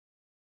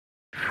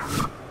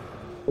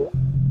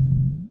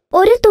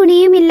ഒരു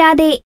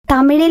തുണിയുമില്ലാതെ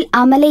തമിഴിൽ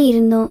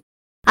അമലയിരുന്നു.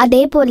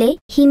 അതേപോലെ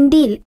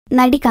ഹിന്ദിയിൽ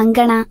നടി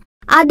കങ്കണ.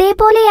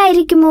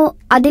 അതേപോലെയായിരിക്കുമോ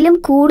അതിലും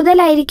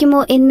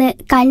കൂടുതലായിരിക്കുമോ എന്ന്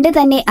കണ്ടു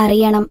തന്നെ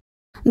അറിയണം.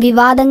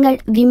 വിവാദങ്ങൾ,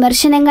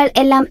 വിമർശനങ്ങൾ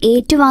എല്ലാം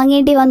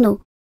ഏറ്റുവാങ്ങേണ്ടി വന്നു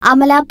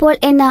അമല പോൾ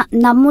എന്ന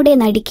നമ്മുടെ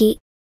നടിക്ക്.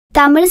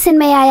 തമിഴ്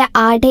സിനിമയായ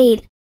ആടയിൽ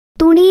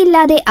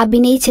തുണിയില്ലാതെ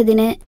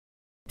അഭിനയിച്ചതിന്.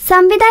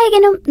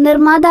 സംവിധായകനും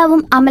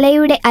നിർമ്മാതാവും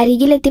അമലയുടെ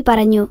അരികിലെത്തി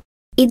പറഞ്ഞു,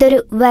 ഇതൊരു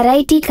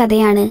വെറൈറ്റി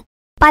കഥയാണ്.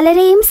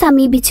 പലരെയും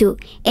സമീപിച്ചു,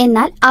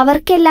 എന്നാൽ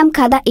അവർക്കെല്ലാം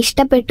കഥ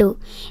ഇഷ്ടപ്പെട്ടു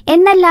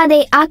എന്നല്ലാതെ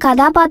ആ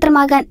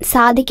കഥാപാത്രമാകാൻ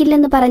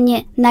സാധിക്കില്ലെന്ന് പറഞ്ഞ്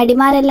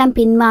നടിമാരെല്ലാം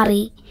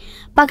പിന്മാറി.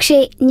 പക്ഷേ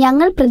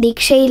ഞങ്ങൾ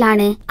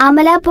പ്രതീക്ഷയിലാണ്.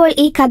 അമല പോൾ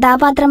ഈ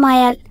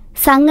കഥാപാത്രമായാൽ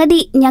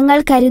സംഗതി ഞങ്ങൾ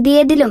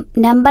കരുതിയതിലും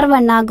നമ്പർ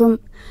 1 ആകും.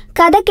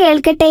 കഥ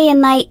കേൾക്കട്ടെ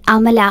എന്നായി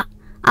അമല.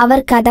 അവർ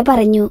കഥ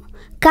പറഞ്ഞു.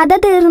 കഥ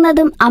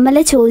തീർന്നതും അമല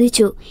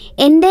ചോദിച്ചു,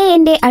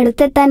 എന്റെ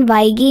അടുത്തെത്താൻ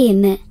വൈകി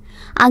എന്ന്.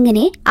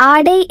 അങ്ങനെ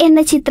ആടൈ എന്ന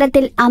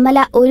ചിത്രത്തിൽ അമല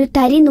ഒരു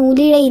തരി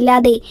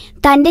നൂലിഴയില്ലാതെ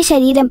തന്റെ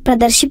ശരീരം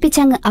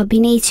പ്രദർശിപ്പിച്ചങ്ങ്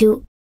അഭിനയിച്ചു.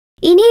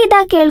 ഇനി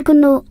ഇതാ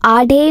കേൾക്കുന്നു,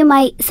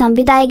 ആടയുമായി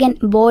സംവിധായകൻ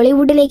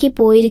ബോളിവുഡിലേക്ക്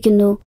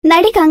പോയിരിക്കുന്നു.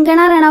 നടി കങ്കണ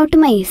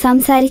റണൌട്ടുമായി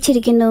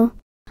സംസാരിച്ചിരിക്കുന്നു.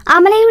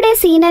 അമലയുടെ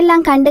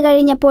സീനെല്ലാം കണ്ടു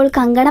കഴിഞ്ഞപ്പോൾ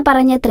കങ്കണ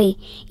പറഞ്ഞത്രേ,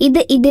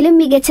 ഇതിലും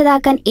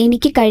മികച്ചതാക്കാൻ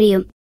എനിക്ക്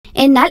കഴിയും,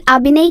 എന്നാൽ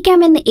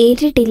അഭിനയിക്കാമെന്ന്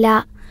ഏറ്റിട്ടില്ല.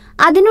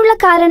 അതിനുള്ള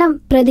കാരണം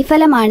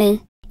പ്രതിഫലമാണ്.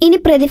 ഇനി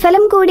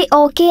പ്രതിഫലം കൂടി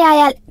ഓക്കെ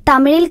ആയാൽ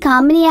തമിഴിൽ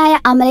കാമിനിയായ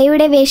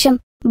അമലയുടെ വേഷം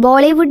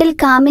ബോളിവുഡിൽ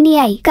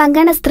കാമിനിയായി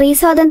കങ്കണ സ്ത്രീ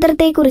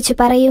സ്വാതന്ത്ര്യത്തെക്കുറിച്ച്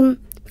പറയും.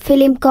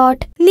 Film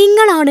coat.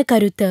 നിങ്ങളാണ്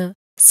കരുത്ത്.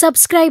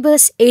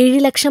 സബ്സ്ക്രൈബേഴ്സ് 7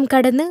 ലക്ഷം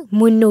കടന്ന്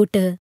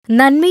മുന്നോട്ട്.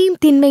 നന്മയും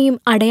തിന്മയും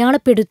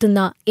അടയാളപ്പെടുത്തുന്ന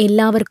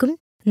എല്ലാവർക്കും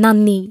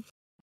നന്ദി.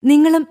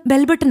 നിങ്ങളും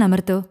ബെൽബട്ടൺ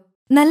അമർത്തോ.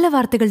 നല്ല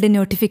വാർത്തകളുടെ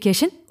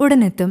നോട്ടിഫിക്കേഷൻ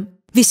ഉടനെത്തും.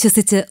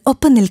 വിശ്വസിച്ച്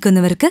ഒപ്പം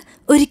നിൽക്കുന്നവർക്ക്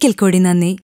ഒരിക്കൽ കൂടി നന്ദി.